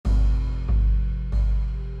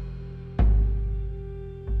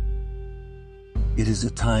It is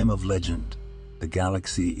a time of legend. The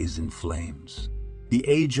galaxy is in flames. The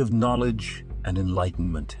age of knowledge and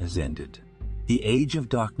enlightenment has ended. The age of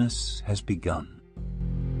darkness has begun.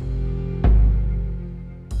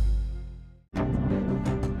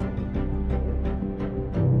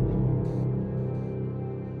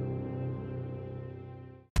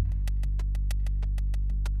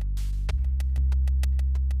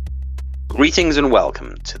 Greetings and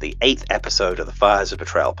welcome to the 8th episode of the Fires of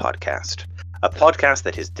Betrayal podcast, a podcast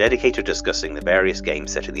that is dedicated to discussing the various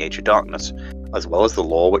games set in the Age of Darkness, as well as the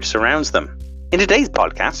lore which surrounds them. In today's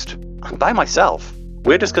podcast, I'm by myself.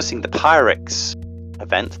 We're discussing the Phyrix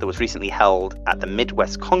event that was recently held at the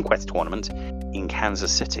Midwest Conquest Tournament in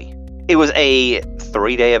Kansas City. It was a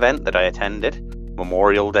 3-day event that I attended,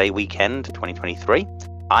 Memorial Day weekend 2023.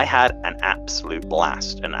 I had an absolute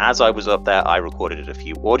blast, and as I was up there, I recorded a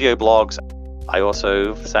few audio blogs. I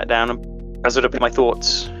also sat down and gathered up my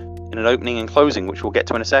thoughts in an opening and closing, which we'll get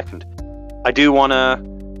to in a second. I do want to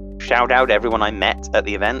shout out everyone I met at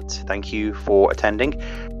the event. Thank you for attending.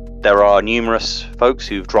 There are numerous folks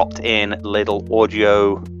who've dropped in little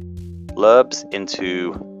audio blurbs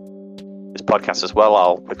into this podcast as well.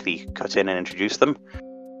 I'll quickly cut in and introduce them.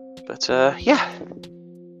 But yeah,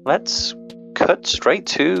 let's cut straight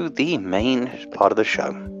to the main part of the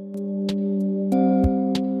show.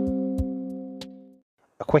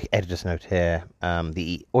 A quick editor's note here.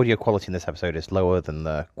 The audio quality in this episode is lower than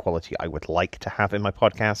the quality I would like to have in my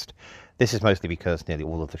podcast. This is mostly because nearly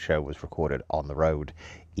all of the show was recorded on the road.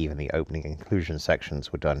 Even the opening and conclusion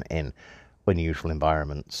sections were done in unusual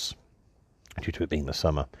environments due to it being the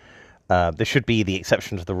summer. This should be the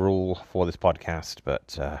exception to the rule for this podcast,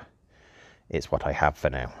 but it's what I have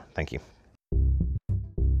for now. Thank you.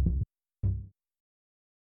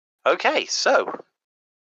 Okay, so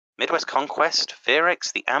Midwest Conquest,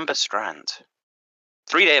 Phyrix, the Amber Strand.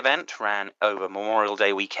 3-day event ran over Memorial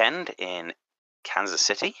Day weekend in Kansas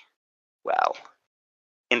City. Well,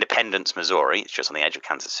 Independence, Missouri. It's just on the edge of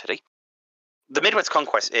Kansas City. The Midwest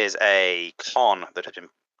Conquest is a con that has been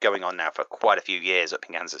going on now for quite a few years up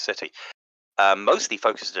in Kansas City. Mostly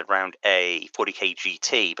focused around a 40k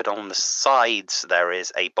GT, but on the sides there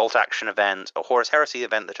is a bolt action event, a Horus Heresy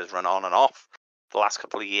event that has run on and off the last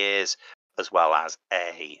couple of years, as well as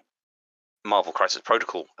a Marvel Crisis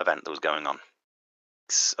Protocol event that was going on.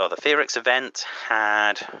 So the Phyrix event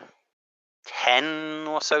had 10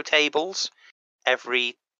 or so tables.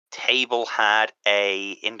 Every table had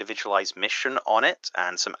a individualized mission on it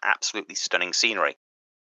and some absolutely stunning scenery.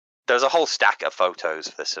 There's a whole stack of photos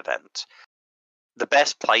for this event. The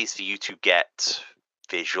best place for you to get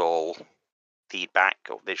visual feedback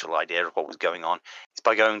or visual idea of what was going on is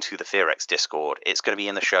by going to the Phyrix Discord. It's going to be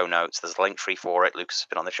in the show notes. There's a link tree for it. Lucas has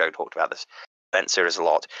been on the show, talked about this event series a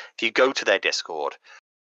lot. If you go to their Discord,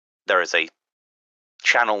 there is a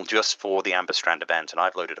channel just for the Amber Strand event, and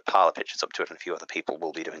I've loaded a pile of pictures up to it, and a few other people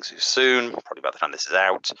will be doing so soon, probably by the time this is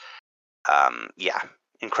out. Yeah,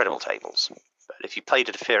 incredible tables. But if you played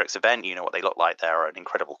at a Phyrix event, you know what they look like. They're an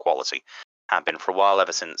incredible quality. Have been for a while,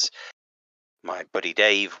 ever since my buddy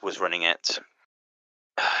Dave was running it,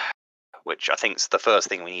 which I think is the first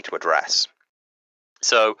thing we need to address.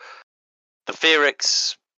 So, the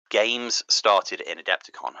Phyrix games started in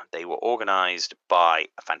Adepticon. They were organized by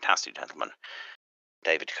a fantastic gentleman,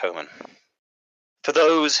 David Coman. For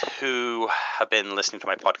those who have been listening to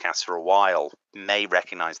my podcast for a while, may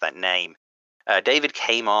recognize that name. David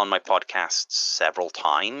came on my podcast several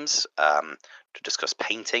times to discuss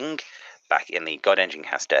painting back in the God Engine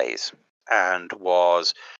Cast days, and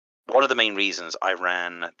was one of the main reasons I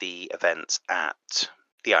ran the events at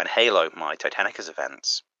the Iron Halo, my Titanicus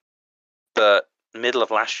events. But middle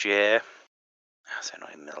of last year, so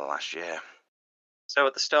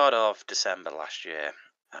at the start of December last year,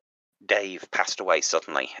 Dave passed away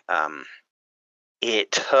suddenly.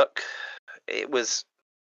 It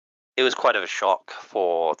was quite of a shock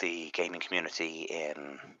for the gaming community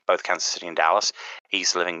in both Kansas City and Dallas. He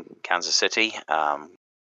used to live in Kansas City.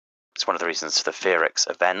 It's one of the reasons the Phyrix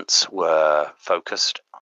events were focused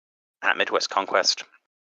at Midwest Conquest,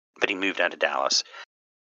 but he moved out of Dallas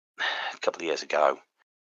a couple of years ago,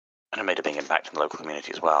 and it made a big impact in the local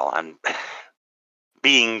community as well. And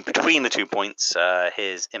being between the 2 points,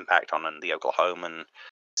 his impact on the Oklahoman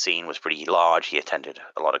scene was pretty large. He attended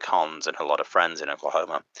a lot of cons and had a lot of friends in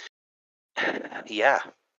Oklahoma. Yeah.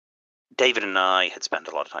 David and I had spent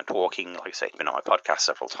a lot of time talking. Like I say, he's been on my podcast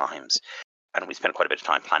several times, and we spent quite a bit of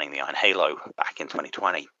time planning the Iron Halo back in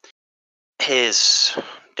 2020. His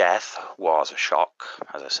death was a shock,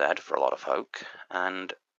 as I said, for a lot of folk,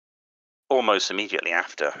 and almost immediately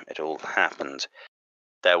after it all happened,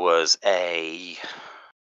 there was a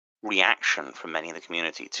reaction from many in the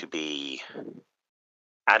community to be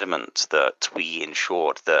adamant that we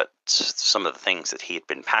ensured that some of the things that he had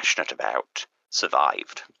been passionate about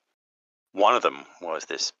survived. One of them was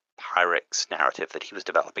this Phyrix narrative that he was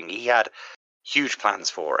developing. He had huge plans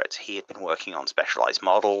for it. He had been working on specialized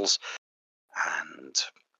models and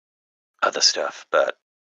other stuff, but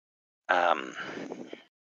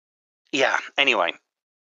yeah, anyway,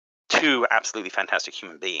 two absolutely fantastic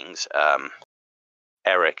human beings,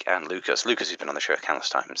 Eric and Lucas. Lucas, who's been on the show countless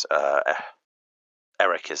times.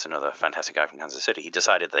 Eric is another fantastic guy from Kansas City. He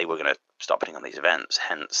decided they were going to stop putting on these events,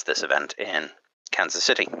 hence this event in Kansas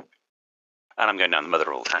City. And I'm going down the mother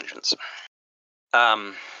of all tangents.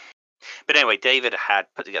 But anyway, David had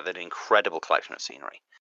put together an incredible collection of scenery.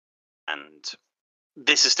 And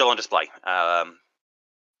this is still on display.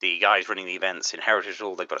 The guys running the events in Heritage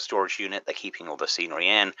Hall, they've got a storage unit. They're keeping all the scenery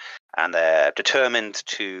in. And they're determined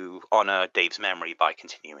to honour Dave's memory by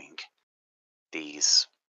continuing these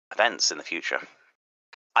events in the future.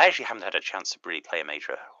 I actually haven't had a chance to really play a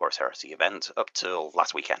major Horus Heresy event up till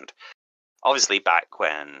last weekend. Obviously, back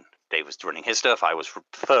when Dave was running his stuff, I was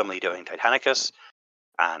firmly doing Titanicus,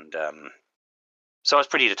 and so I was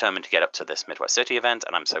pretty determined to get up to this Midwest City event,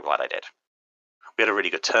 and I'm so glad I did. We had a really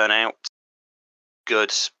good turnout,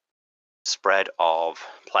 good spread of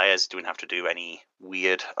players. Didn't have to do any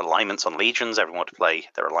weird alignments on legions. Everyone wanted to play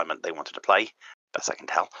their alignment they wanted to play, best I can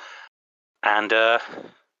tell. And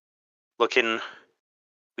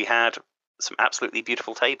we had some absolutely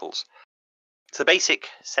beautiful tables. So the basic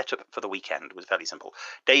setup for the weekend was fairly simple.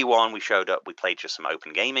 Day one, we showed up, we played just some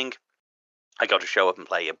open gaming. I got to show up and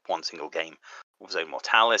play one single game of Zone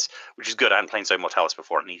Mortalis, which is good. I hadn't played Zone Mortalis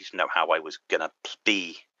before. I needed to know how I was going to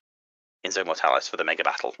be in Zone Mortalis for the Mega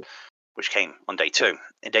Battle, which came on day two.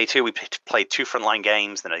 In day two, we played two frontline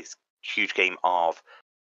games, then a huge game of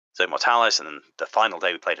Zone Mortalis, and then the final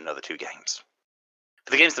day, we played another two games.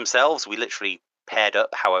 For the games themselves, we literally paired up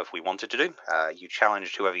however we wanted to do. You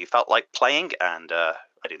challenged whoever you felt like playing, and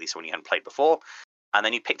ideally someone you hadn't played before, and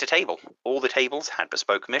then you picked a table. All the tables had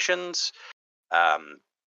bespoke missions.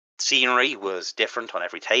 Scenery was different on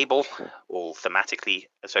every table, all thematically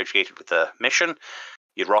associated with the mission.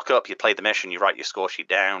 You'd rock up, you'd play the mission, you write your score sheet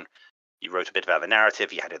down, you wrote a bit about the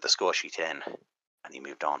narrative, you added the score sheet in, and you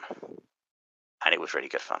moved on. And it was really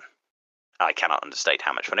good fun. I cannot understate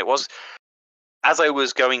how much fun it was. As I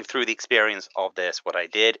was going through the experience of this, what I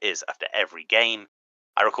did is after every game,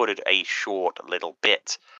 I recorded a short little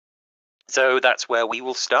bit. So that's where we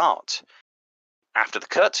will start. After the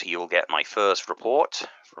cut, you will get my first report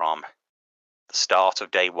from the start of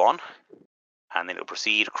day one, and then it'll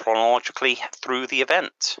proceed chronologically through the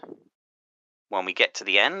event. When we get to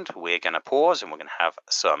the end, we're going to pause and we're going to have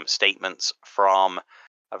some statements from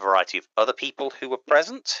a variety of other people who were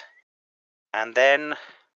present, and then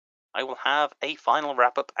I will have a final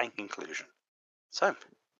wrap-up and conclusion. So,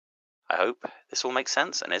 I hope this all makes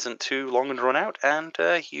sense and isn't too long and drawn out, and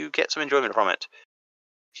you get some enjoyment from it.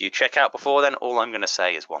 If you check out before then, all I'm going to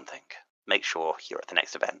say is one thing. Make sure you're at the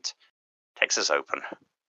next event. Texas Open,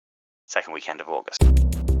 second weekend of August.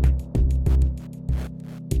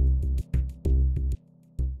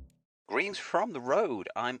 Greetings from the road.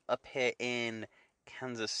 I'm up here in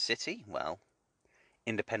Kansas City, well,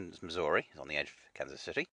 Independence, Missouri, is on the edge of Kansas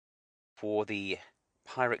City, for the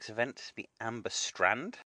Phyrix event, the Amber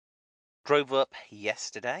Strand. Drove up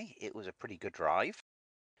yesterday. It was a pretty good drive.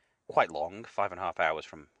 Quite long, 5.5 hours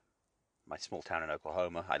from my small town in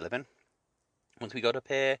Oklahoma I live in. Once we got up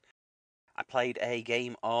here, I played a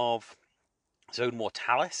game of Zone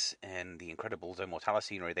Mortalis and the incredible Zone Mortalis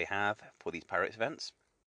scenery they have for these Phyrix events.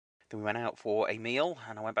 Then we went out for a meal,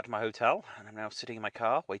 and I went back to my hotel, and I'm now sitting in my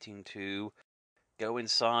car waiting to go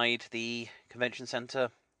inside the convention center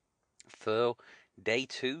for day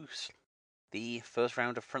two, the first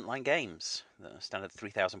round of frontline games. The standard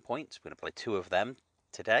 3,000 points. We're going to play two of them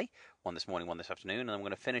today, one this morning, one this afternoon, and then we're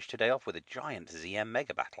going to finish today off with a giant ZM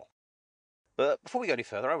Mega Battle. But before we go any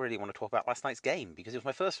further, I really want to talk about last night's game, because it was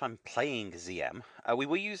my first time playing ZM. We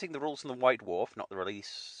were using the rules from the White Dwarf, not the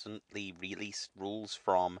recently released rules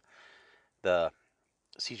from the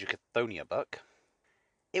Siege of Cathonia book.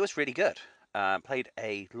 It was really good. Played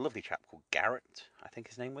a lovely chap called Garrett, I think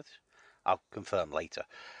his name was. I'll confirm later.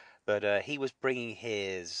 But he was bringing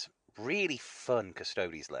his really fun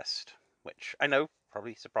Custodes list, which I know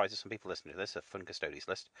probably surprises some people listening to this, a fun Custodes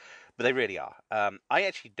list, but they really are. I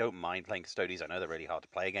actually don't mind playing Custodes. I know they're really hard to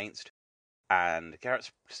play against, and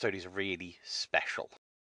Garrett's Custodes are really special.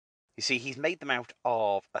 You see, he's made them out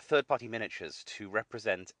of a third-party miniatures to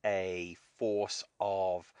represent a force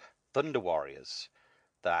of Thunder Warriors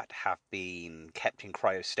that have been kept in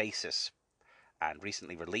cryostasis and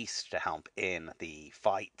recently released to help in the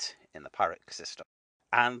fight in the Phyrix system.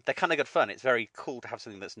 And they're kind of good fun. It's very cool to have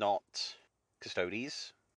something that's not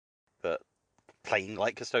Custodes, but playing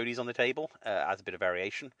like Custodes on the table, adds a bit of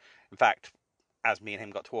variation. In fact, as me and him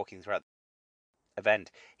got talking throughout the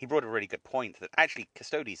event, he brought a really good point that actually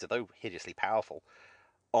Custodes, although hideously powerful,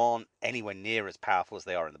 aren't anywhere near as powerful as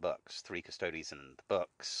they are in the books. 3 Custodes in the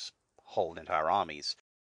books hold entire armies.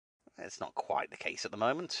 It's not quite the case at the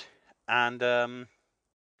moment. And,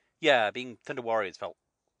 being Thunder Warriors felt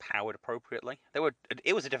powered appropriately.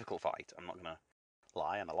 It was a difficult fight, I'm not going to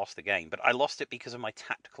lie, and I lost the game. But I lost it because of my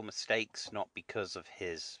tactical mistakes, not because of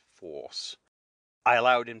his force. I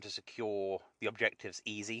allowed him to secure the objectives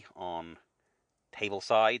easy on table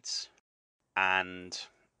sides, and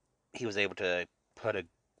he was able to put a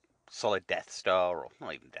solid Death Star, or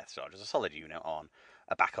not even Death Star, just a solid unit on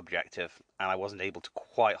a back objective, and I wasn't able to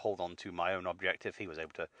quite hold on to my own objective. He was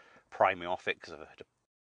able to pry me off it because of a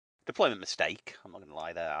deployment mistake. I'm not going to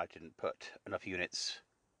lie there. I didn't put enough units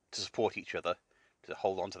to support each other to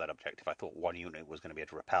hold on to that objective. I thought one unit was going to be able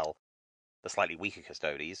to repel the slightly weaker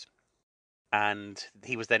Custodes, and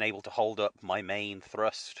he was then able to hold up my main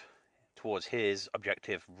thrust towards his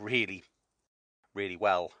objective really, really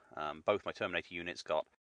well. Both my Terminator units got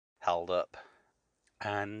held up,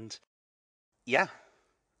 and yeah,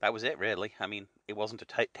 that was it really. I mean, it wasn't a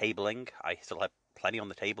tabling. I still had plenty on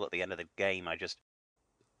the table at the end of the game. I just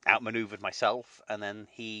outmaneuvered myself, and then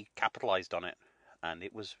he capitalized on it, and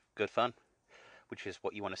it was good fun, which is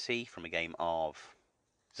what you want to see from a game of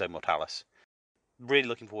Zone Mortalis. Really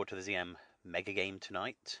looking forward to the ZM Mega Game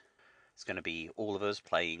tonight. It's going to be all of us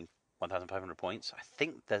playing 1,500 points. I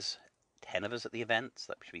think there's 10 of us at the event,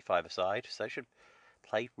 so that should be 5 aside, so they should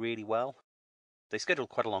play really well. They scheduled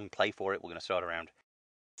quite a long play for it. We're going to start around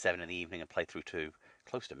 7 in the evening and play through to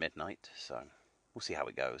close to midnight, so we'll see how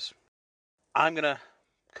it goes. I'm going to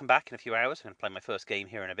come back in a few hours. I'm going to play my first game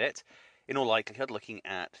here in a bit. In all likelihood, looking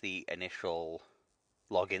at the initial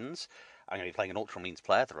logins, I'm going to be playing an Ultramarines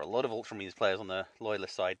player. There are a lot of Ultramarines players on the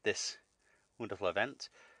Loyalist side this wonderful event,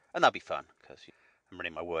 and that'll be fun, because I'm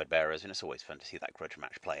running my word bearers, and it's always fun to see that grudge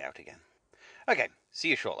match play out again. Okay, see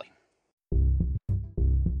you shortly.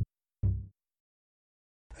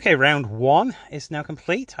 Okay, round 1 is now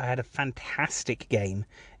complete. I had a fantastic game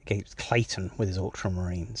against Clayton with his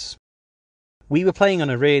Ultramarines. We were playing on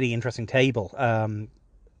a really interesting table.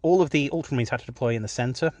 All of the Ultramarines had to deploy in the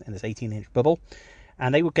centre, in this 18-inch bubble,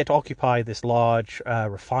 and they would get to occupy this large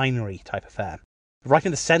refinery type affair. Right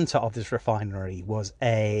in the centre of this refinery was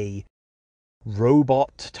a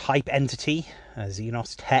robot-type entity, a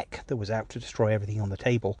Xenos tech, that was out to destroy everything on the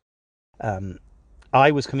table.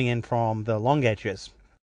 I was coming in from the long edges.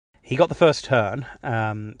 He got the first turn,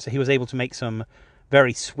 so he was able to make some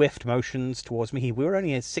very swift motions towards me. We were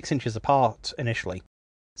only 6 inches apart initially.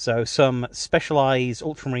 So some specialised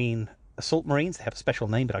Ultramarine Assault Marines, they have a special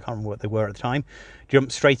name, but I can't remember what they were at the time,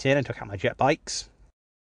 jumped straight in and took out my jet bikes.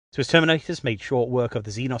 So his Terminators made short work of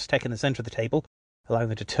the Xenos tech in the centre of the table, allowing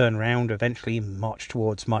them to turn round, eventually march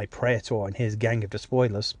towards my Praetor and his gang of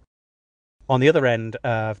despoilers. On the other end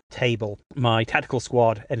of the table, my tactical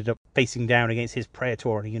squad ended up facing down against his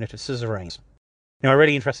Praetor and a unit of Suzerains. Now, a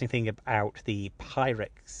really interesting thing about the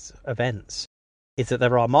Phyrix events is that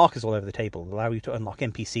there are markers all over the table that allow you to unlock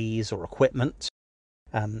NPCs or equipment.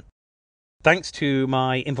 Thanks to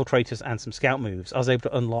my infiltrators and some scout moves, I was able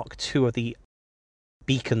to unlock 2 of the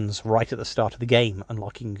beacons right at the start of the game,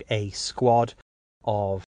 unlocking a squad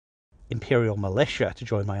of Imperial militia to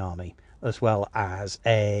join my army, as well as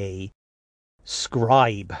a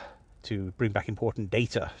scribe to bring back important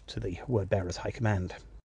data to the Wordbearer's High Command.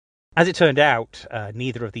 As it turned out,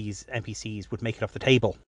 neither of these NPCs would make it off the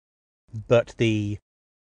table, but the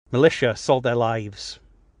militia sold their lives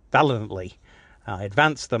valiantly. I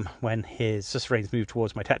advanced them when his Suzerains moved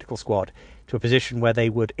towards my tactical squad to a position where they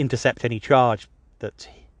would intercept any charge that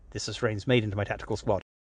the Suzerains made into my tactical squad.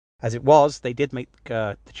 As it was, they did make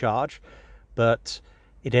the charge, but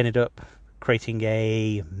it ended up creating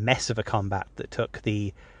a mess of a combat that took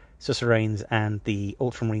the Suzerains and the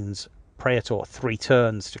Ultramarines Praetor 3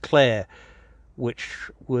 turns to clear, which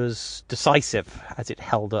was decisive as it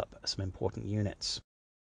held up some important units.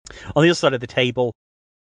 On the other side of the table,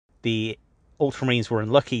 the Ultramarines were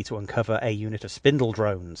unlucky to uncover a unit of spindle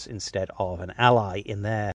drones instead of an ally in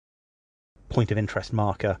their point of interest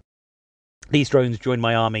marker. These drones joined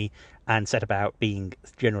my army and set about being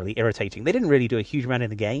generally irritating. They didn't really do a huge amount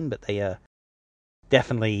in the game, but they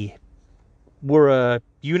definitely were a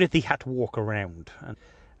unit they had to walk around and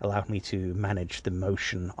allowed me to manage the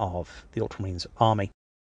motion of the Ultramarines army.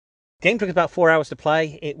 The game took about 4 hours to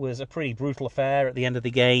play. It was a pretty brutal affair. At the end of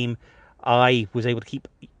the game, I was able to keep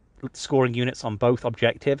scoring units on both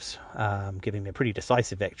objectives, giving me a pretty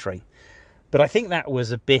decisive victory. But I think that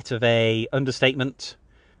was a bit of a understatement.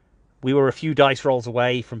 We were a few dice rolls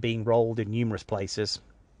away from being rolled in numerous places,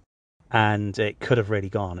 and it could have really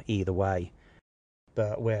gone either way.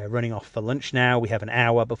 But we're running off for lunch now. We have an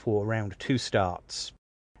hour before round 2 starts.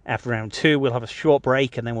 After round 2, we'll have a short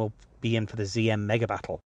break, and then we'll be in for the ZM Mega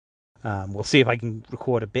Battle. We'll see if I can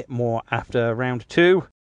record a bit more after round 2,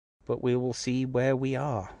 but we will see where we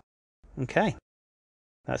are. Okay,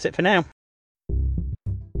 that's it for now.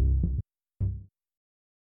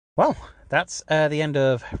 Well, that's the end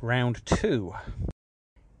of round 2.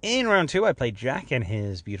 In round 2, I played Jack and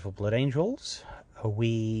his beautiful Blood Angels.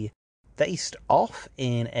 We faced off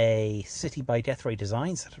in a city by Death Ray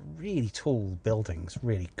Designs that are really tall buildings,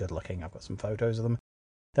 really good looking. I've got some photos of them.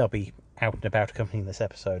 They'll be out and about accompanying this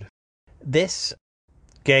episode. This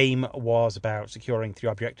game was about securing 3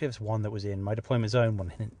 objectives, one that was in my deployment zone,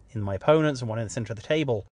 one in my opponent's, and one in the centre of the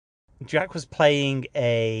table. Jack was playing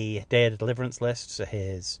a Day of Deliverance list, so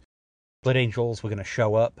his Blood Angels were going to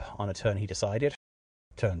show up on a turn he decided.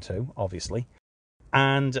 Turn 2, obviously.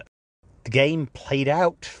 And the game played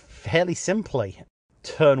out fairly simply.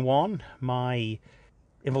 Turn 1, my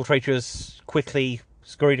infiltrators quickly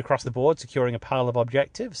scurried across the board, securing a pile of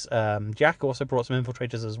objectives. Jack also brought some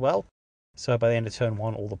infiltrators as well. So by the end of turn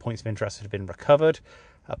 1, all the points of interest had been recovered.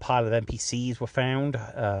 A pile of NPCs were found.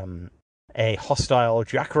 A hostile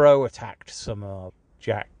Jackro attacked some of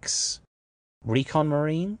Jack's recon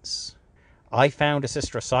marines. I found a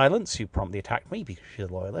Sister of Silence, who promptly attacked me because she's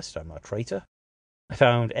a loyalist. I'm not a traitor. I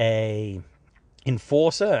found a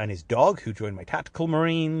Enforcer and his dog, who joined my tactical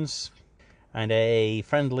marines. And a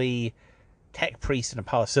friendly Tech Priest and a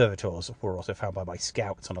pile of Servitors were also found by my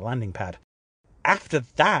scouts on a landing pad. After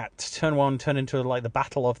that, turn 1 turned into like the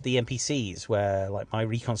battle of the NPCs, where like my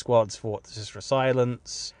recon squads fought the Sister of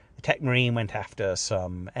Silence. The Tech Marine went after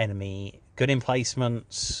some enemy good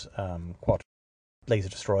emplacements, quad laser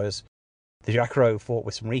destroyers. The Jackro fought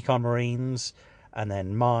with some recon marines, and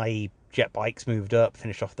then my jet bikes moved up,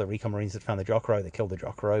 finished off the recon marines that found the Jackro. They killed the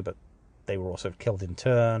Jackro, but they were also killed in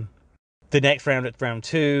turn. The next round, at round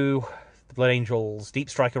 2, the Blood Angels Deep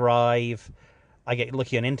Strike arrive. I get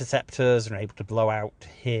lucky on interceptors and are able to blow out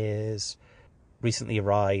his recently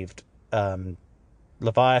arrived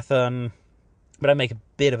Leviathan. But I make a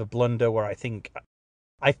bit of a blunder where I think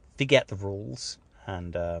I forget the rules.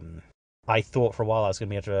 And I thought for a while I was going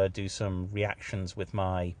to be able to do some reactions with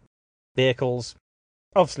my vehicles.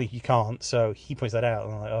 Obviously you can't, so he points that out.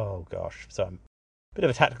 And I'm like, oh gosh. So a bit of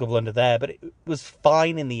a tactical blunder there. But it was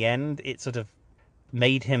fine in the end. It sort of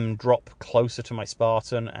made him drop closer to my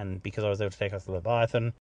Spartan, and because I was able to take out the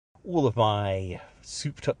Leviathan, all of my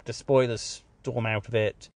souped-up despoilers storm out of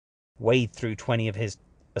it, wade through 20 of his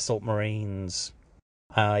assault marines.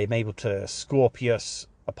 I'm able to Scorpius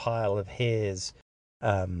a pile of his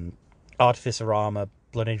Artificer armor,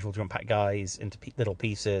 Blood Angel jump pack guys into little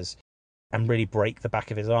pieces, and really break the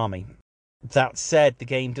back of his army. That said, the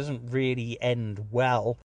game doesn't really end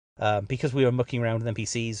well. Because we were mucking around with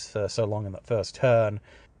NPCs for so long in that first turn,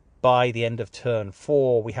 by the end of turn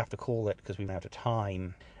 4, we have to call it because we ran out of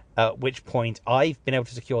time. At which point, I've been able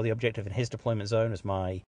to secure the objective in his deployment zone as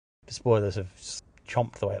my despoilers have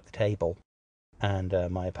chomped the way up the table. And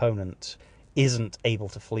my opponent isn't able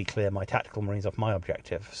to fully clear my tactical marines off my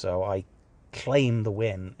objective. So I claim the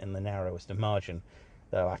win in the narrowest of margin.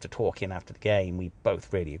 Though after talking after the game, we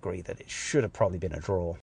both really agree that it should have probably been a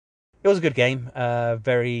draw. It was a good game,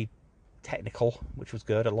 very technical, which was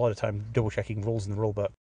good. A lot of time double-checking rules in the rulebook.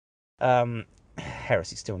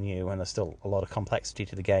 Heresy's still new, and there's still a lot of complexity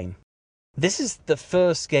to the game. This is the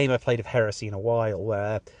first game I played of Heresy in a while,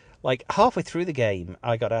 where, like, halfway through the game,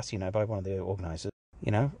 I got asked, by one of the organisers,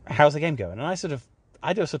 how's the game going? And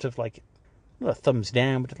I do a sort of, like, not a thumbs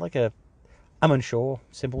down, but like I'm unsure,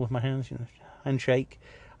 symbol with my hands, handshake.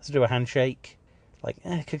 I do a handshake, like,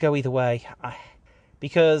 it could go either way.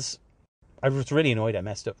 Because I was really annoyed I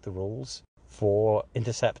messed up the rules for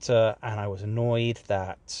Interceptor, and I was annoyed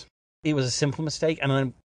that it was a simple mistake, and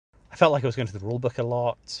then I felt like I was going to the rulebook a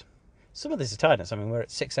lot. Some of this is tiredness. I mean, we're at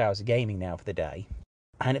 6 hours of gaming now for the day,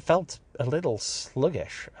 and it felt a little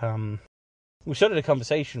sluggish. We started a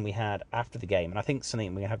conversation we had after the game, and I think something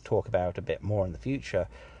we're going to have to talk about a bit more in the future,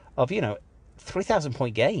 of,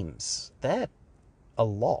 3,000-point games. They're a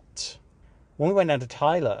lot. When we went down to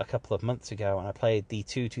Tyler a couple of months ago and I played the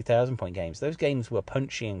 2,000-point games, those games were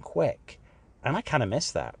punchy and quick, and I kind of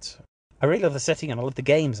miss that. I really love the setting, and I love the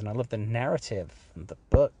games, and I love the narrative, and the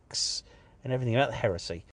books, and everything about the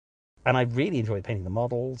Heresy. And I really enjoy painting the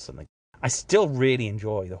models, and I still really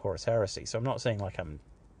enjoy the Horus Heresy, so I'm not saying like I'm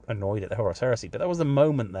annoyed at the Horus Heresy, but there was a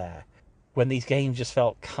moment there when these games just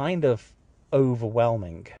felt kind of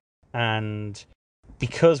overwhelming. And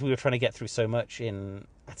because we were trying to get through so much in,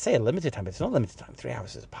 I'd say a limited time, but it's not limited time, 3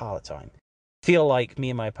 hours is a pile of time. I feel like me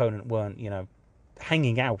and my opponent weren't,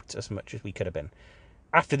 hanging out as much as we could have been.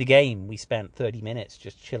 After the game, we spent 30 minutes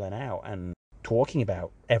just chilling out and talking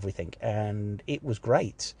about everything, and it was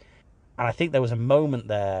great. And I think there was a moment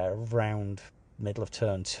there around middle of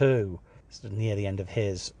turn 2, near the end of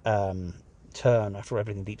his turn after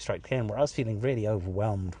everything Deep Strike came, where I was feeling really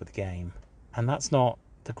overwhelmed with the game. And that's not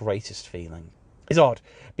the greatest feeling. It's odd,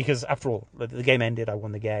 because after all, the game ended, I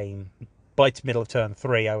won the game. By the middle of turn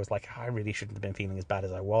 3, I was like, I really shouldn't have been feeling as bad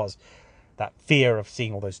as I was. That fear of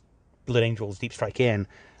seeing all those Blood Angels Deep Strike in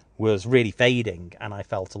was really fading, and I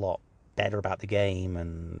felt a lot better about the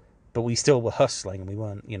game. But we still were hustling, and we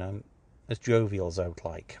weren't, as jovial as I would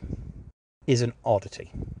like. Is an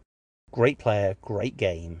oddity. Great player, great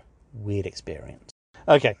game, weird experience.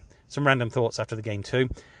 Okay, some random thoughts after the game too.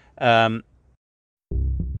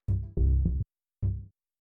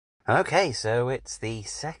 Okay, so it's the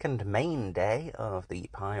second main day of the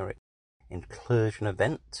Pirate Inclusion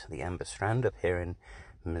event, the Amber Strand up here in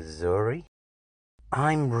Missouri.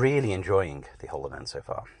 I'm really enjoying the whole event so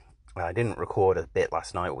far. I didn't record a bit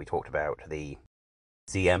last night where we talked about the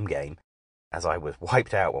ZM game, as I was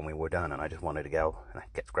wiped out when we were done and I just wanted to go and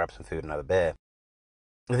get to grab some food and have a beer.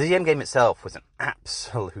 The ZM game itself was an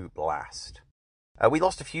absolute blast. We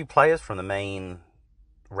lost a few players from the main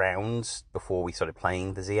rounds before we started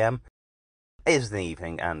playing the ZM. It was in the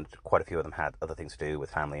evening, and quite a few of them had other things to do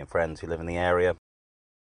with family and friends who live in the area. A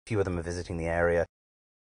few of them are visiting the area,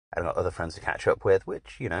 and got other friends to catch up with,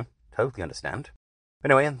 which, totally understand.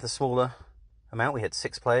 But anyway, in the smaller amount, we had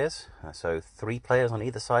 6 players, so 3 players on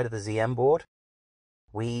either side of the ZM board.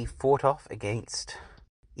 We fought off against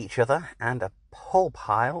each other and a whole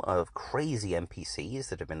pile of crazy NPCs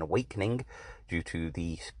that have been awakening due to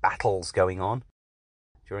the battles going on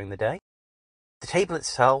during the day. The table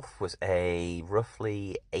itself was a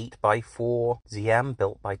roughly 8x4 ZM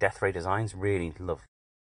built by Death Ray Designs. Really love.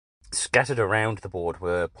 Scattered around the board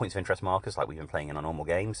were points of interest markers like we've been playing in our normal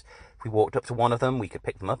games. If we walked up to one of them, we could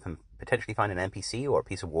pick them up and potentially find an NPC or a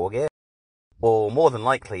piece of war gear. Or more than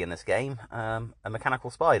likely in this game, a mechanical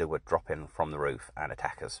spider would drop in from the roof and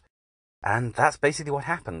attack us. And that's basically what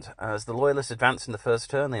happened. As the Loyalists advanced in the first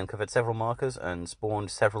turn, they uncovered several markers and spawned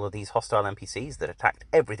several of these hostile NPCs that attacked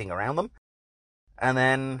everything around them. And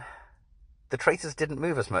then the traitors didn't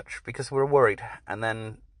move as much because we were worried. And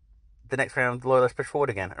then the next round, the Loyalists pushed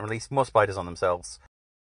forward again and released more spiders on themselves.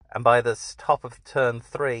 And by the top of turn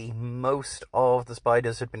 3, most of the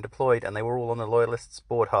spiders had been deployed, and they were all on the Loyalists'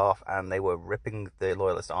 board half, and they were ripping the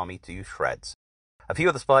Loyalist army to shreds. A few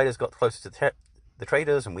of the spiders got closer to the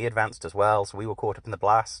traitors, and we advanced as well, so we were caught up in the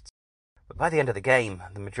blasts. But by the end of the game,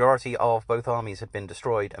 the majority of both armies had been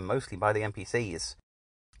destroyed, and mostly by the NPCs.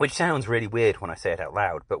 Which sounds really weird when I say it out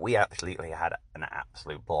loud, but we absolutely had an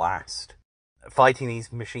absolute blast. Fighting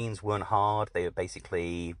these machines weren't hard. They were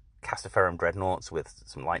basically Castaferum dreadnoughts with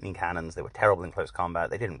some lightning cannons. They were terrible in close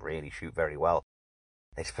combat. They didn't really shoot very well.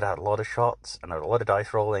 They just put out a lot of shots, and a lot of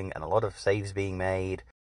dice rolling, and a lot of saves being made,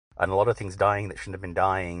 and a lot of things dying that shouldn't have been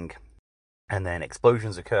dying, and then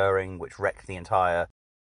explosions occurring, which wrecked the entire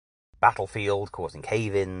battlefield, causing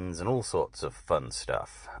cave-ins, and all sorts of fun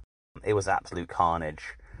stuff. It was absolute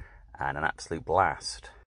carnage, and an absolute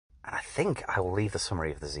blast. And I think I will leave the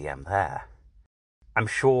summary of the ZM there. I'm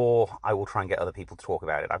sure I will try and get other people to talk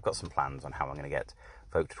about it. I've got some plans on how I'm going to get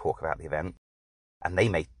folk to talk about the event, and they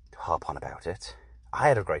may harp on about it. I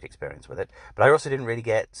had a great experience with it, but I also didn't really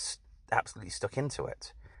get absolutely stuck into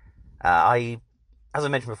it. As I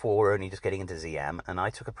mentioned before, we're only just getting into ZM, and I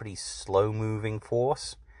took a pretty slow-moving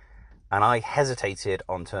force, and I hesitated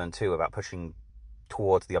on turn 2 about pushing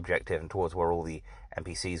towards the objective and towards where all the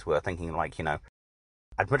NPCs were, thinking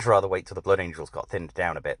I'd much rather wait till the Blood Angels got thinned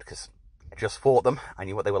down a bit, because I just fought them. I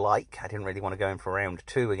knew what they were like. I didn't really want to go in for round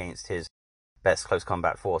 2 against his best close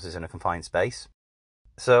combat forces in a confined space.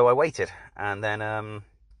 So I waited, and then,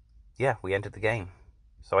 we entered the game.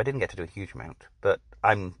 So I didn't get to do a huge amount, but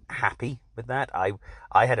I'm happy with that.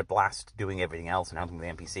 I had a blast doing everything else and helping with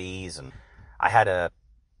the NPCs, and I had a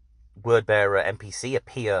word-bearer NPC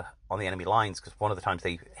appear on the enemy lines, because one of the times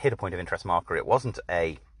they hit a point of interest marker, it wasn't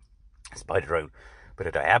a spider drone, but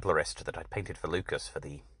a Diablerist that I'd painted for Lucas for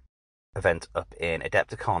the event up in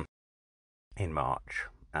Adepticon in March.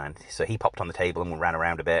 And so he popped on the table and we ran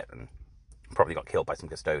around a bit and probably got killed by some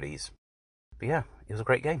custodies. But yeah, it was a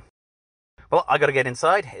great game. Well, I got to get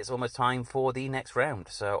inside. It's almost time for the next round,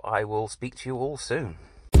 so I will speak to you all soon.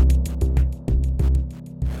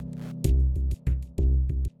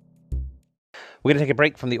 We're going to take a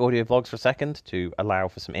break from the audio vlogs for a second to allow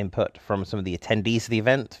for some input from some of the attendees of the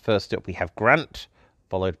event. First up, we have Grant,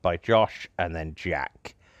 followed by Josh, and then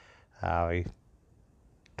Jack. We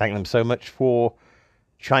thank them so much for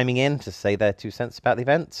chiming in to say their 2 cents about the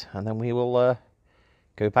event, and then we will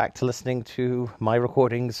go back to listening to my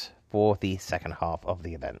recordings for the second half of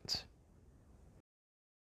the event.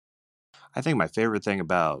 I think my favorite thing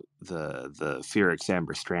about the Phyrix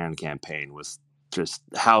Amber Strand campaign was just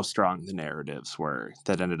how strong the narratives were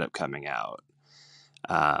that ended up coming out.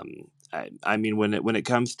 I mean, when it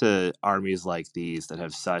comes to armies like these that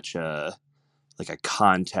have such a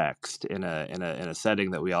context in a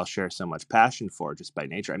setting that we all share so much passion for just by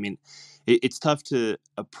nature. I mean, it's tough to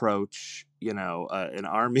approach an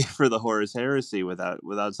army for the Horus Heresy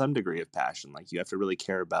without some degree of passion. Like, you have to really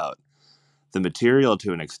care about the material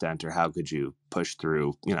to an extent, or how could you push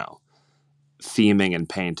through theming and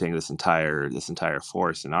painting this entire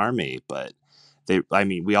force and army. But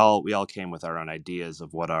we all came with our own ideas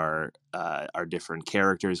of what our different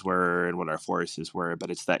characters were and what our forces were,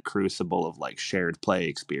 but it's that crucible of shared play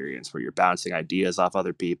experience where you're bouncing ideas off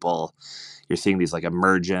other people. You're seeing these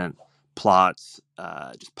emergent plots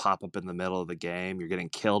just pop up in the middle of the game. You're getting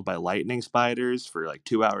killed by lightning spiders for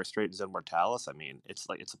 2 hours straight in Zone Mortalis. I mean, it's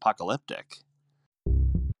apocalyptic.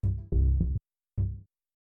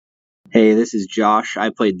 Hey, this is Josh. I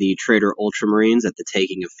played the Traitor Ultramarines at the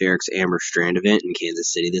Taking of Phyrix Amber Strand event in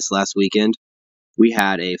Kansas City this last weekend. We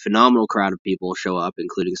had a phenomenal crowd of people show up,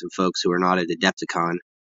 including some folks who are not at Adepticon,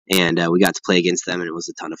 and we got to play against them, and it was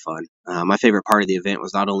a ton of fun. My favorite part of the event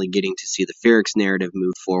was not only getting to see the Phyrix narrative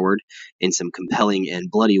move forward in some compelling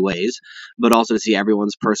and bloody ways, but also to see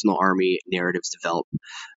everyone's personal army narratives develop.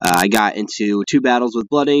 I got into 2 battles with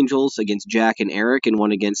Blood Angels against Jack and Eric, and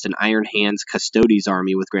one against an Iron Hands Custodes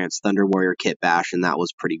army with Grant's Thunder Warrior Kit Bash, and that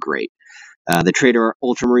was pretty great. The Traitor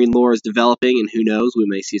Ultramarine lore is developing, and who knows, we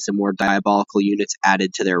may see some more diabolical units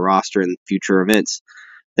added to their roster in future events.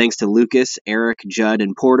 Thanks to Lucas, Eric, Judd,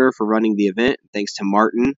 and Porter for running the event. Thanks to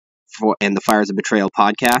Martin and the Fires of Betrayal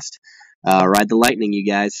podcast. Ride the lightning, you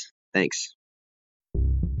guys. Thanks.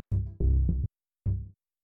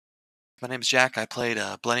 My name's Jack. I played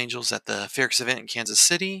Blood Angels at the Phyrix event in Kansas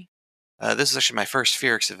City. This is actually my first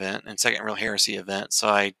Phyrix event and second Real Heresy event, so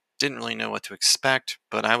I didn't really know what to expect,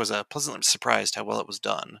 but I was pleasantly surprised how well it was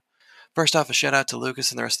done. First off, a shout out to Lucas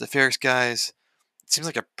and the rest of the Phyrix guys. It seems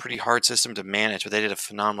like a pretty hard system to manage, but they did a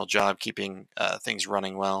phenomenal job keeping things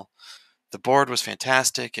running well. The board was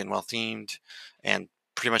fantastic and well themed, and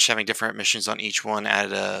pretty much having different missions on each one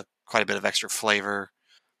added quite a bit of extra flavor.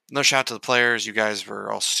 No shout out to the players. You guys were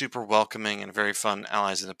all super welcoming and very fun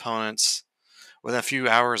allies and opponents. Within a few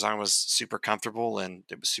hours, I was super comfortable, and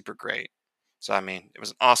it was super great. So, I mean, it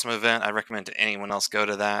was an awesome event. I recommend to anyone else go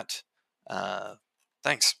to that.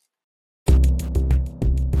 Thanks.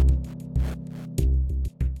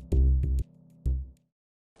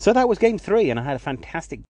 So that was game 3, and I had a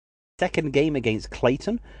fantastic second game against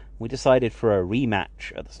Clayton. We decided for a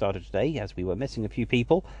rematch at the start of today, as we were missing a few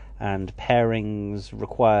people, and pairings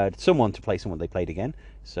required someone to play someone they played again.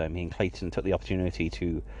 So me and Clayton took the opportunity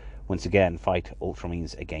to once again fight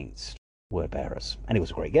Ultramarines against Wordbearers, and it was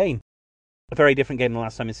a great game. A very different game than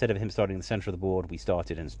last time. Instead of him starting in the center of the board, we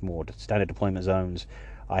started in more standard deployment zones.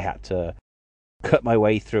 I had to cut my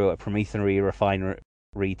way through a Promethean refinery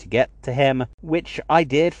to get to him, which I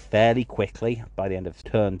did fairly quickly. By the end of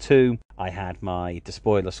turn 2, I had my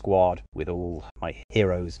despoiler squad with all my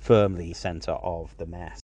heroes firmly center of the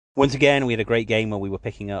mess. Once again, we had a great game where we were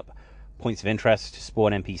picking up points of interest to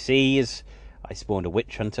spawn NPCs. I spawned a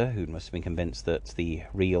witch hunter who must have been convinced that the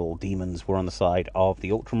real demons were on the side of the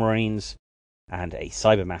Ultramarines, and a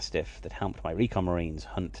cyber mastiff that helped my recon marines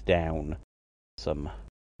hunt down some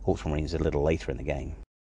Ultramarines a little later in the game.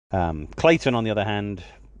 Clayton, on the other hand,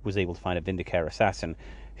 was able to find a Vindicare assassin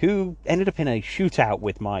who ended up in a shootout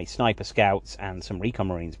with my sniper scouts and some recon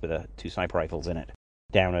marines with 2 sniper rifles in it,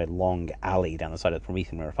 down a long alley down the side of the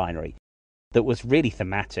Promethean refinery. That was really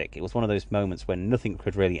thematic. It was one of those moments when nothing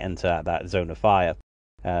could really enter that zone of fire.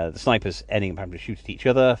 The snipers ending up having to shoot at each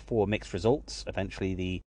other for mixed results. Eventually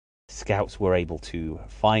the scouts were able to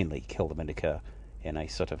finally kill the Vindicare in a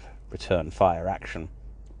sort of return fire action.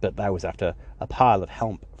 But that was after a pile of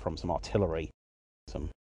help from some artillery. Some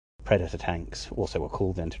Predator tanks also were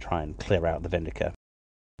called in to try and clear out the Vindicare.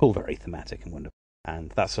 All very thematic and wonderful.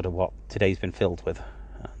 And that's sort of what today's been filled with.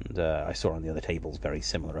 And I saw on the other tables very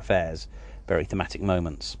similar affairs, very thematic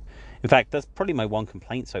moments. In fact, that's probably my one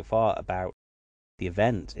complaint so far about the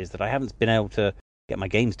event, is that I haven't been able to get my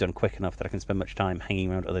games done quick enough that I can spend much time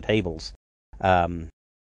hanging around other tables.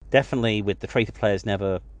 Definitely with the traitor players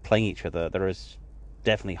never playing each other, there is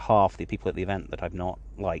definitely half the people at the event that I've not,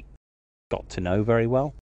 got to know very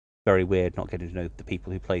well. Very weird not getting to know the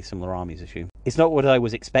people who play similar armies as you. It's not what I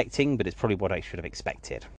was expecting, but it's probably what I should have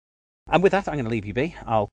expected. And with that, I'm going to leave you be.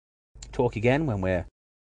 I'll talk again when we're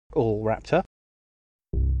all wrapped up.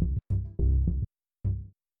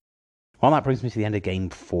 Well, that brings me to the end of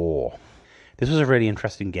Game 4. This was a really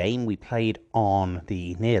interesting game. We played on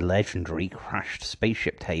the near-legendary crashed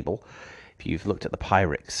spaceship table. If you've looked at the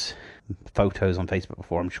Phyrix photos on Facebook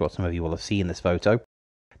before, I'm sure some of you will have seen this photo.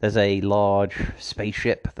 There's a large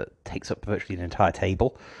spaceship that takes up virtually an entire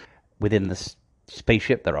table. Within the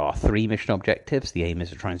spaceship, there are 3 mission objectives. The aim is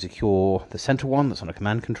to try and secure the center one that's on a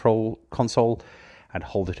command control console and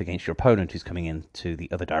hold it against your opponent who's coming into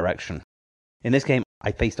the other direction. In this game,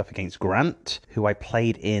 I faced off against Grant, who I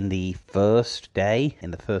played in the first day, in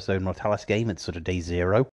the first Zone Mortalis game. It's sort of day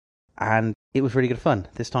 0. And it was really good fun.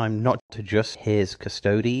 This time, not to just his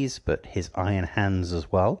Custodes, but his Iron Hands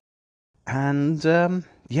as well. And,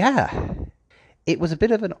 yeah, it was a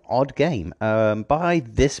bit of an odd game. By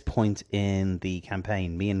this point in the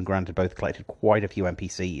campaign, me and Grant had both collected quite a few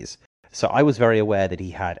NPCs. So I was very aware that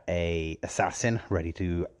he had a assassin ready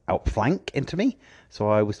to outflank into me. So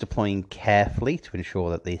I was deploying carefully to ensure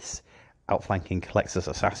that this outflanking Colexus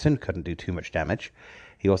assassin couldn't do too much damage.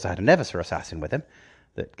 He also had a Nevisor assassin with him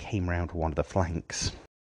that came round one of the flanks.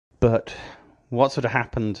 But what sort of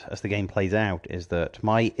happened as the game plays out is that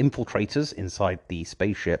my infiltrators inside the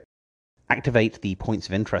spaceship activate the points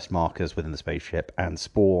of interest markers within the spaceship and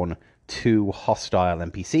spawn 2 hostile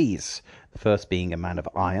NPCs. The first being a man of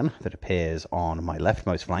iron that appears on my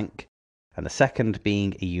leftmost flank, and the second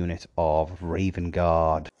being a unit of Raven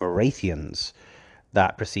Guard Varathians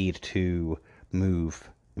that proceed to move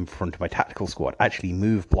in front of my tactical squad, actually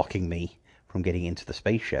move blocking me from getting into the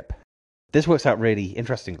spaceship. This works out really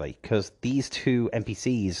interestingly, because these 2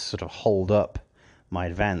 NPCs sort of hold up my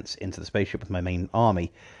advance into the spaceship with my main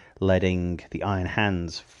army, letting the Iron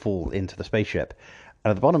Hands fall into the spaceship.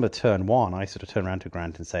 And at the bottom of turn 1, I sort of turn around to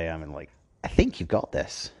Grant and say, I think you've got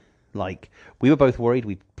this. We were both worried.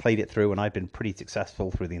 We played it through, and I'd been pretty successful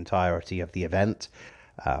through the entirety of the event.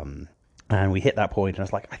 And we hit that point, and I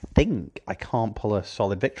was like, I think I can't pull a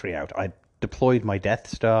solid victory out. I deployed my Death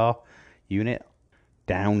Star unit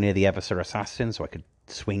down near the Eversor Assassin, so I could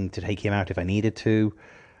swing to take him out if I needed to.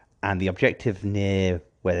 And the objective near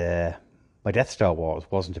where my Death Star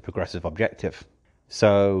wasn't a progressive objective.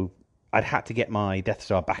 So I'd had to get my Death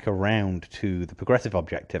Star back around to the progressive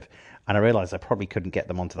objective, and I realised I probably couldn't get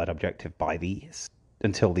them onto that objective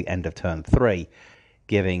until the end of turn 3,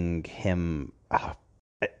 giving him,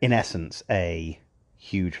 in essence, a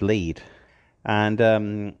huge lead. And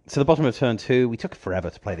so the bottom of turn 2, we took forever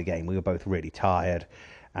to play the game. We were both really tired,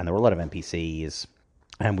 and there were a lot of NPCs,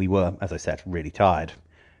 and we were, as I said, really tired.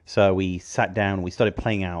 So we sat down and we started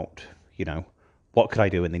playing out, what could I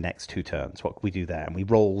do in the next 2 turns? What could we do there? And we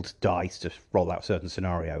rolled dice to roll out certain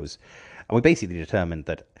scenarios. And we basically determined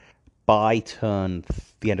that by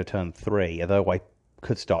the end of turn 3, although I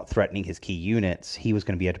could start threatening his key units, he was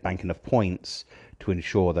going to be able to bank enough points to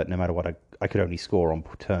ensure that no matter what, I could only score on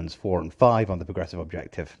turns 4 and 5 on the progressive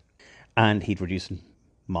objective. And he'd reduce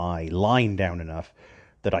my line down enough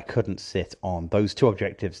that I couldn't sit on those 2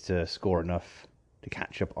 objectives to score enough to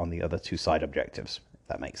catch up on the other 2 side objectives.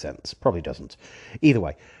 That makes sense. Probably doesn't. Either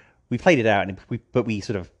way, we played it out, but we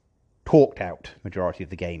sort of talked out majority of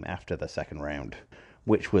the game after the second round,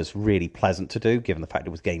 which was really pleasant to do, given the fact it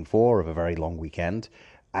was game 4 of a very long weekend,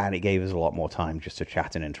 and it gave us a lot more time just to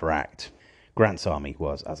chat and interact. Grant's army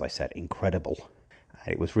was, as I said, incredible.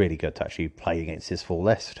 It was really good to actually play against his full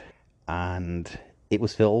list, and it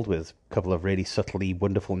was filled with a couple of really subtly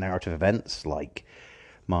wonderful narrative events, like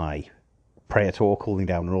my Praetor calling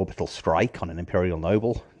down an orbital strike on an Imperial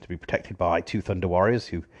Noble to be protected by 2 Thunder Warriors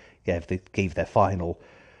who gave their final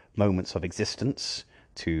moments of existence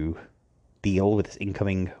to deal with this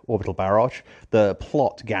incoming orbital barrage. The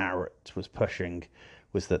plot Garrett was pushing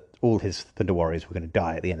was that all his Thunder Warriors were going to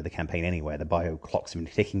die at the end of the campaign anyway. The bio clocks had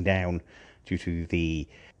been ticking down due to the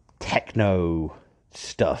techno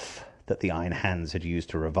stuff that the Iron Hands had used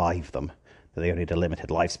to revive them, that they only had a limited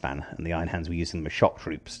lifespan, and the Iron Hands were using them as shock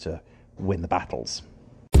troops to win the battles.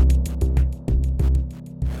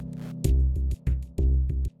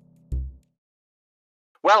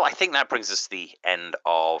 Well, I think that brings us to the end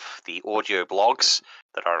of the audio blogs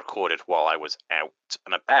that I recorded while I was out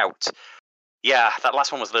and about. Yeah, that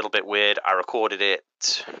last one was a little bit weird. I recorded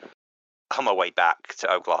it on my way back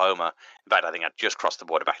to Oklahoma. In fact, I think I'd just crossed the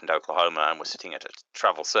border back into Oklahoma and was sitting at a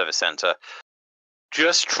travel service center,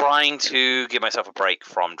 just trying to give myself a break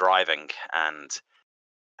from driving. And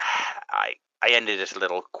I ended it a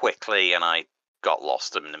little quickly, and I got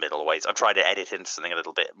lost in the middle of ways. I've tried to edit into something a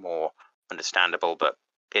little bit more understandable, but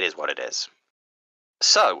it is what it is.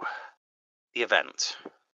 So, the event.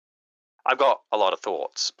 I've got a lot of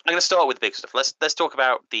thoughts. I'm going to start with the big stuff. Let's talk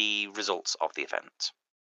about the results of the event.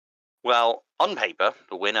 Well, on paper,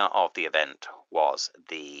 the winner of the event was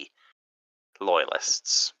the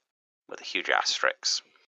Loyalists, with a huge asterisk.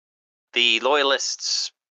 The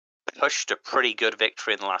Loyalists pushed a pretty good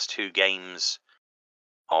victory in the last 2 games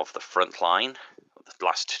of the front line.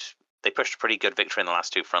 They pushed a pretty good victory in the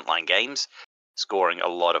last 2 frontline games, scoring a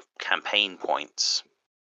lot of campaign points.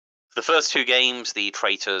 The first 2 games, the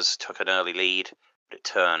traitors took an early lead, but it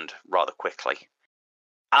turned rather quickly.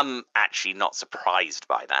 I'm actually not surprised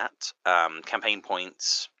by that. Campaign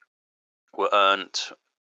points were earned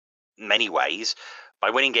many ways.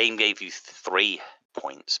 By winning game gave you 3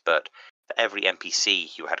 points, but for every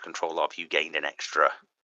NPC you had control of, you gained an extra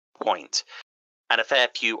point. And a fair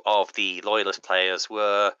few of the Loyalist players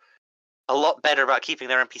were a lot better about keeping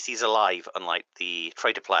their NPCs alive, unlike the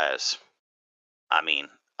traitor players. I mean,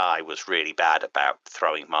 I was really bad about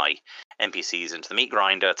throwing my NPCs into the meat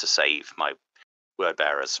grinder to save my word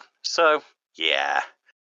bearers. So, yeah,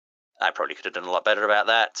 I probably could have done a lot better about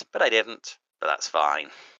that, but I didn't, but that's fine.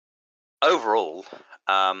 Overall,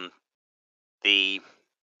 the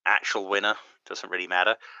actual winner doesn't really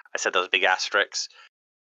matter. I said those big asterisks.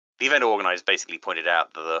 The event organizers basically pointed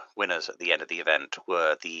out that the winners at the end of the event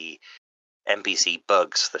were the NPC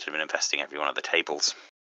bugs that had been infesting every one of the tables.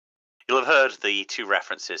 You'll have heard the 2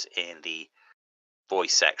 references in the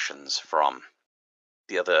voice sections from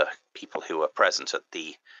the other people who were present at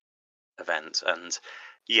the event. And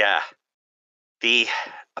yeah, the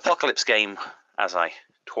Apocalypse game, as I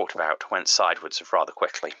talked about, went sideways rather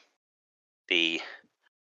quickly. The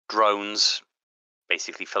drones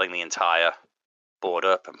basically filling the entire board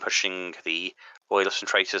up and pushing the Loyalists and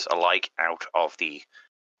traitors alike out of the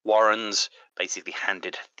Warrens, basically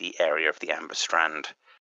handed the area of the Amber Strand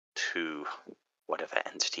to whatever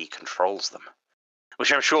entity controls them,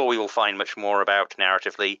 which I'm sure we will find much more about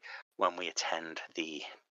narratively when we attend the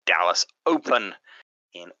Dallas Open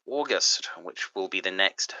in August, which will be the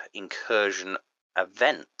next incursion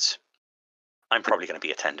event. I'm probably going to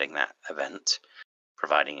be attending that event,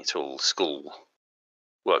 providing it all school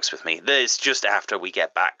works with me. It's just after we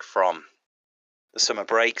get back from the summer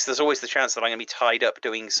breaks. There's always the chance that I'm going to be tied up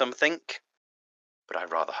doing something, but I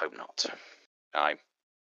rather hope not. I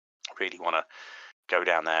really want to go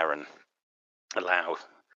down there and allow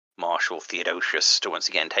Marshal Theodosius to once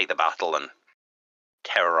again take the battle and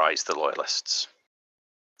terrorize the Loyalists.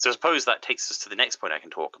 So I suppose that takes us to the next point I can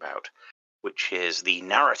talk about, which is the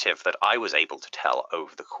narrative that I was able to tell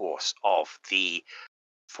over the course of the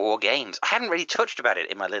 4 games. I hadn't really touched about it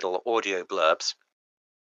in my little audio blurbs.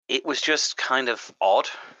 It was just kind of odd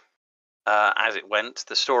as it went.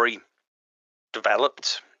 The story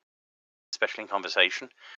developed, especially in conversation,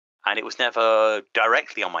 and it was never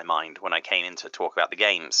directly on my mind when I came in to talk about the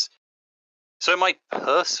games. So my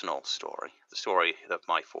personal story, the story of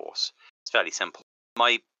my force, is fairly simple.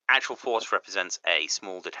 My actual force represents a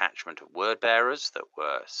small detachment of word bearers that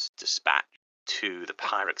were dispatched to the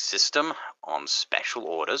Phyrix system on special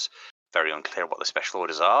orders. Very unclear what the special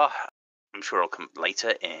orders are. I'm sure it'll come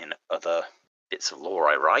later in other bits of lore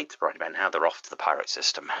I write, but right about now they're off to the Phyrix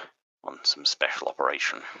system on some special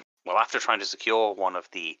operation. Well, after trying to secure one of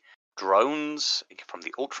the drones from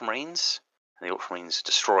the Ultramarines, and the Ultramarines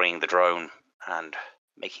destroying the drone and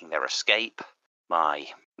making their escape, my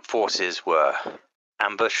forces were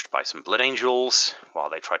ambushed by some Blood Angels while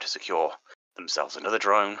they tried to secure themselves another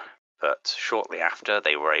drone. But shortly after,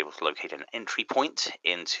 they were able to locate an entry point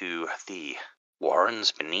into the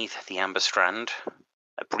Warrens beneath the Amber Strand.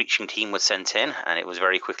 A breaching team was sent in, and it was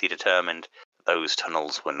very quickly determined that those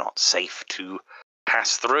tunnels were not safe to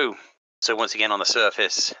pass through. So once again on the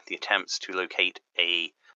surface, the attempts to locate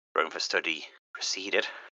a drone for study proceeded.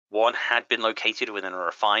 One had been located within a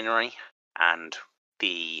refinery, and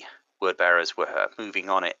the word bearers were moving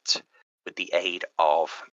on it with the aid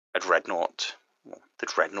of a dreadnought. The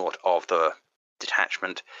dreadnought of the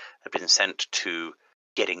detachment had been sent to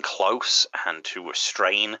get in close and to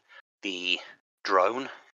restrain the drone.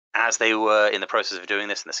 As they were in the process of doing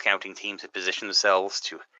this, and the scouting teams had positioned themselves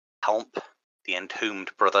to help the entombed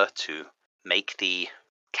brother to make the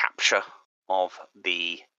capture of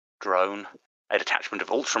the drone, a detachment of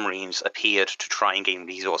Ultramarines appeared to try and gain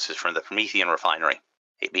resources from the Promethean refinery.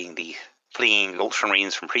 It being the fleeing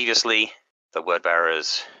Ultramarines from previously, the word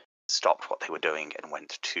bearers stopped what they were doing and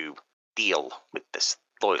went to deal with this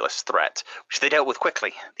Loyalist threat, which they dealt with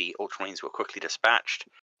quickly. The Ultramarines were quickly dispatched,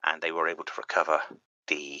 and they were able to recover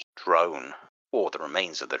the drone, or the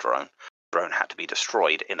remains of the drone, drone had to be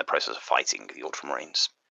destroyed in the process of fighting the Ultramarines.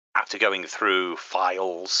 After going through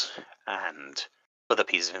files and other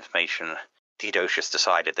pieces of information, Theodosius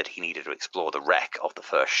decided that he needed to explore the wreck of the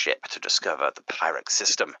first ship to discover the Phyrix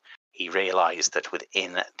system. He realized that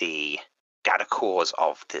within the data cores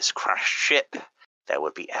of this crashed ship, there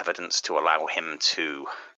would be evidence to allow him to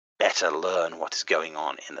better learn what is going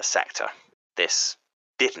on in the sector. This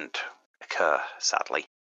didn't occur, sadly.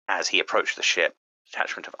 As he approached the ship, a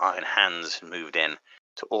detachment of Iron Hands moved in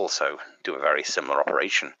to also do a very similar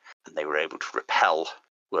operation, and they were able to repel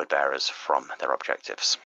word-bearers from their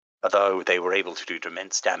objectives. Although they were able to do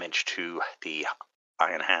immense damage to the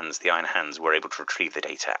Iron Hands were able to retrieve the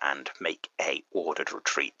data and make a ordered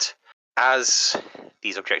retreat. As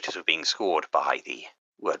these objectives were being scored by the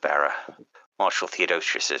word-bearer, Marshal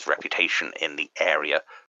Theodosius's reputation in the area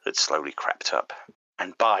had slowly crept up,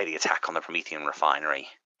 and by the attack on the Promethean refinery,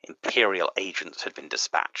 Imperial agents had been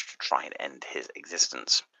dispatched to try and end his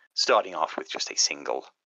existence, starting off with just a single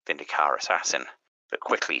Vindicar assassin, but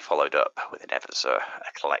quickly followed up with an Evisor,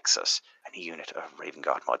 a Calexus, and a unit of Raven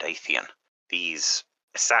Guard Mordathian. These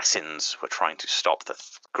assassins were trying to stop the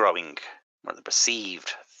growing, or the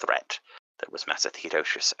perceived threat that was Master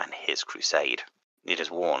Theodosius and his crusade. It is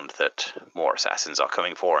warned that more assassins are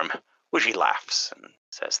coming for him, which he laughs and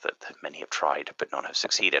says that many have tried, but none have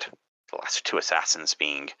succeeded. The last two assassins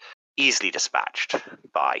being easily dispatched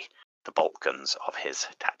by the bolt guns of his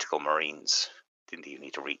tactical marines. Didn't even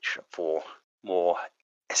need to reach for more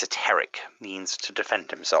esoteric means to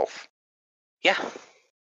defend himself. Yeah,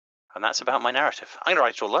 and that's about my narrative. I'm going to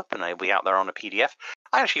write it all up and it'll be out there on a PDF.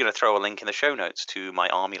 I'm actually going to throw a link in the show notes to my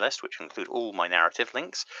army list, which include all my narrative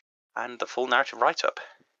links and the full narrative write-up.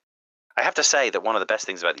 I have to say that one of the best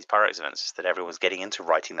things about these Phyrix events is that everyone's getting into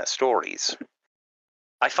writing their stories.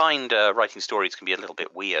 I find writing stories can be a little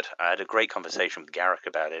bit weird. I had a great conversation with Garrick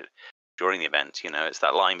about it during the event. It's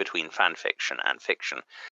that line between fan fiction and fiction,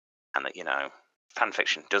 and that, fan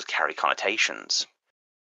fiction does carry connotations.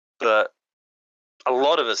 But a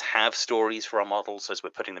lot of us have stories for our models as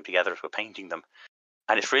we're putting them together, as we're painting them,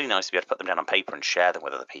 and it's really nice to be able to put them down on paper and share them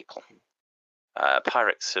with other people.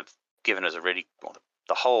 Phyrix have given us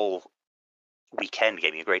the whole weekend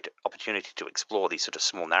gave me a great opportunity to explore these sort of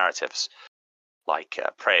small narratives, like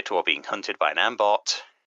Praetor being hunted by an Ambot,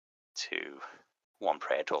 to one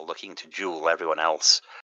Praetor looking to duel everyone else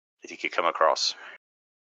that he could come across.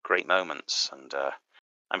 Great moments, and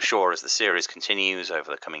I'm sure as the series continues over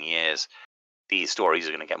the coming years, these stories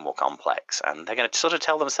are going to get more complex, and they're going to sort of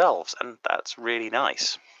tell themselves, and that's really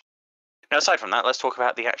nice. Now, aside from that, let's talk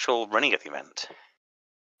about the actual running of the event.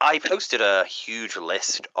 I posted a huge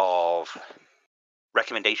list of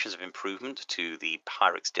recommendations of improvement to the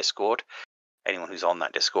Phyrix Discord. Anyone who's on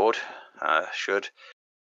that Discord should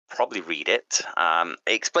probably read it. It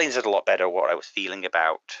explains it a lot better what I was feeling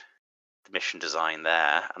about the mission design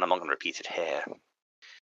there, and I'm not going to repeat it here.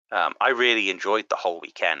 I really enjoyed the whole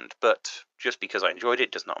weekend, but just because I enjoyed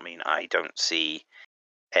it does not mean I don't see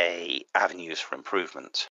avenues for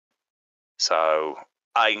improvement. So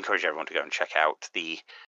I encourage everyone to go and check out the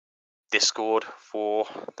Discord for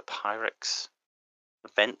the Phyrix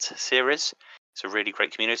event series. It's a really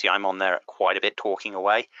great community. I'm on there quite a bit talking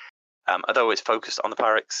away. Although it's focused on the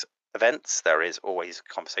Phyrix events, there is always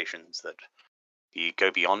conversations that you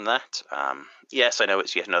go beyond that. Yes, I know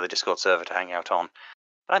it's yet another Discord server to hang out on,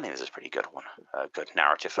 but I think this is a pretty good one. A good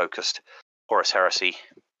narrative-focused Horus Heresy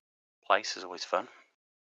place is always fun,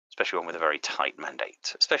 especially one with a very tight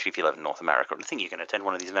mandate, especially if you live in North America and think you can attend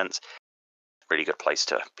one of these events. Really good place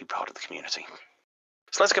to be part of the community.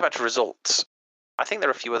 So let's go back to results. I think there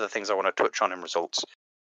are a few other things I want to touch on in results.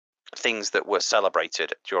 Things that were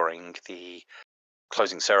celebrated during the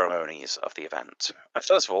closing ceremonies of the event.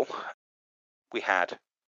 First of all, we had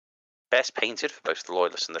Best Painted for both the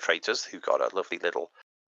Loyalists and the Traitors, who got a lovely little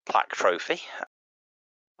plaque trophy.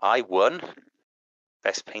 I won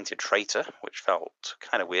Best Painted Traitor, which felt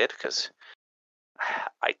kind of weird because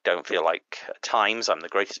I don't feel like at times I'm the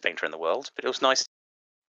greatest painter in the world, but it was nice to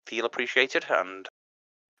feel appreciated, and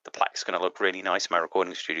the plaque's going to look really nice in my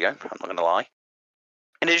recording studio, I'm not going to lie.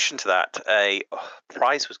 In addition to that, a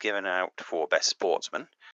prize was given out for Best Sportsman,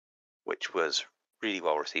 which was really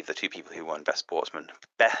well received. The two people who won Best Sportsman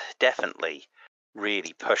definitely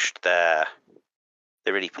really pushed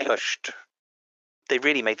they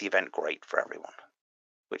really made the event great for everyone,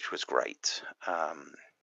 which was great.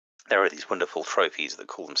 There are these wonderful trophies that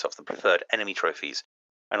call themselves the Preferred Enemy Trophies,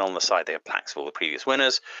 and on the side they have plaques for all the previous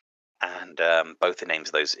winners, and both the names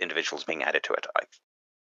of those individuals being added to it.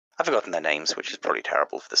 I've forgotten their names, which is probably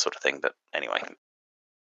terrible for this sort of thing, but anyway.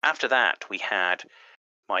 After that, we had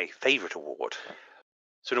my favourite award,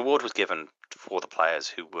 So an award was given for the players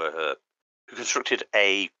who constructed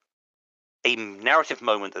a narrative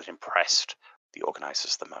moment that impressed the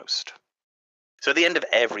organisers the most. So at the end of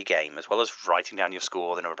every game, as well as writing down your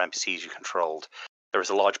score, the number of NPCs you controlled, there is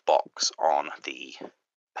a large box on the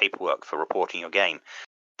paperwork for reporting your game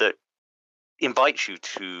that invites you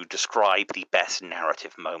to describe the best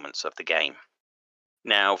narrative moments of the game.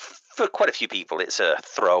 Now, for quite a few people, it's a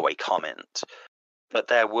throwaway comment, but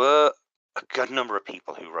there were a good number of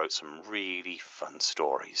people who wrote some really fun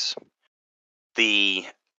stories. The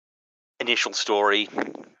initial story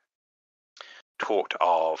talked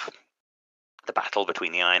of the battle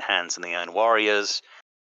between the Iron Hands and the Iron Warriors,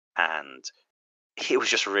 and it was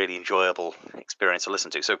just a really enjoyable experience to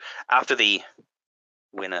listen to. So after the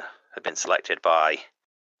winner had been selected by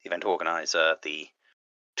the event organizer, the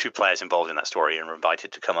 2 players involved in that story were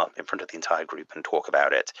invited to come up in front of the entire group and talk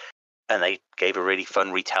about it, and they gave a really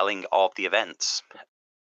fun retelling of the events.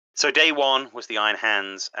 So day 1 was the Iron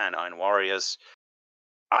Hands and Iron Warriors.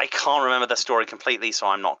 I can't remember the story completely, so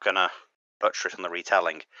I'm not going to butcher it on the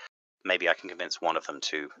retelling. Maybe I can convince one of them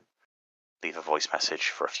to leave a voice message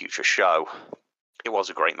for a future show. It was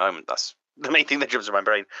a great moment. That's the main thing that jumps in my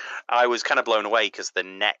brain. I was kind of blown away because the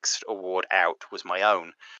next award out was my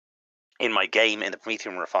own. In my game in the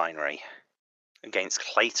Promethean Refinery against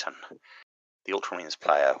Clayton, the Ultramarines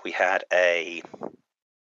player, we had a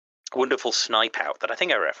wonderful snipe out that I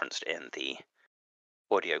think I referenced in the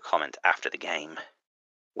audio comment after the game,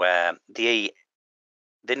 where the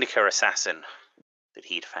Vindica assassin that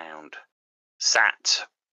he'd found sat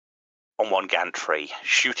on one gantry,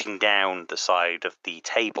 shooting down the side of the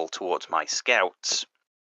table towards my scouts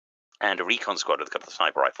and a recon squad with a couple of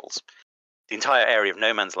sniper rifles. The entire area of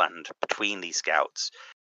no man's land between these scouts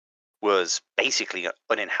was basically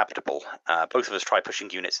uninhabitable. Both of us tried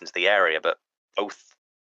pushing units into the area, but both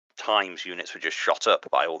times units were just shot up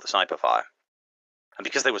by all the sniper fire. And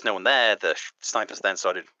because there was no one there, the snipers then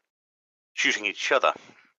started shooting each other.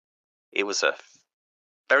 It was a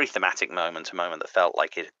very thematic moment, a moment that felt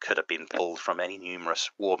like it could have been pulled from any numerous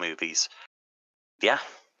war movies. Yeah,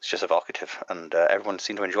 it's just evocative, and everyone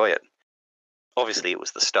seemed to enjoy it. Obviously, it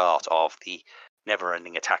was the start of the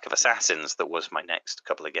never-ending attack of assassins that was my next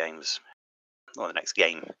couple of games, or the next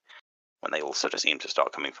game, when they all sort of seemed to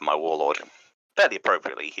start coming for my warlord. Fairly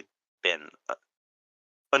appropriately, he'd been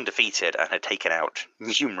undefeated and had taken out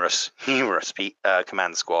numerous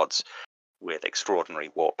command squads with extraordinary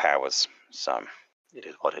war powers. So it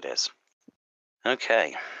is what it is.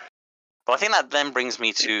 Okay. Well, I think that then brings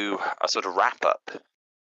me to a sort of wrap-up.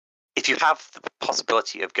 If you have the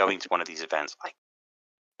possibility of going to one of these events, I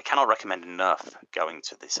cannot recommend enough going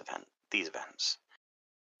to these events.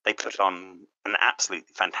 They put on an absolutely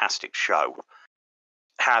fantastic show,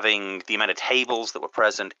 having the amount of tables that were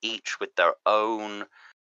present, each with their own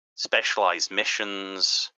specialized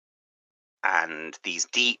missions and these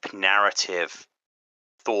deep narrative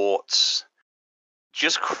thoughts,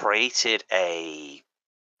 just created a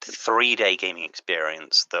 3-day gaming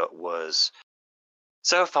experience that was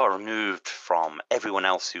so far removed from everyone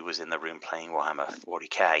else who was in the room playing Warhammer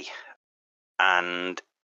 40k. And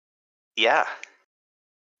yeah,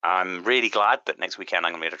 I'm really glad that next weekend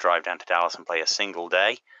I'm going to be able to drive down to Dallas and play a single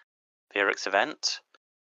day Phyrix event.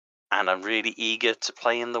 And I'm really eager to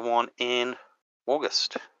play in the one in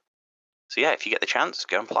August. So yeah, if you get the chance,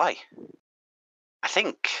 go and play. I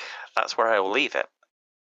think that's where I will leave it.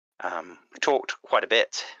 We talked quite a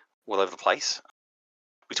bit all over the place.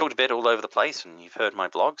 And you've heard my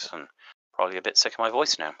blogs, and probably a bit sick of my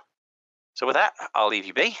voice now. So with that, I'll leave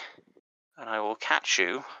you be, and I will catch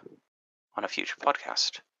you on a future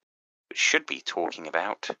podcast, which should be talking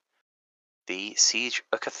about the Siege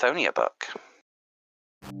of Cathonia book.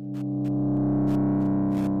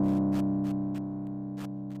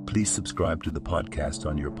 Please subscribe to the podcast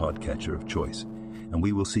on your podcatcher of choice, and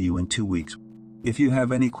we will see you in 2 weeks. If you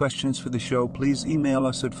have any questions for the show, please email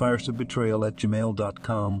us at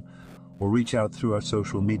firesofbetrayal@gmail.com or reach out through our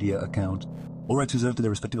social media account or rights reserved to their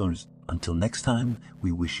respective owners. Until next time,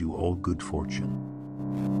 we wish you all good fortune.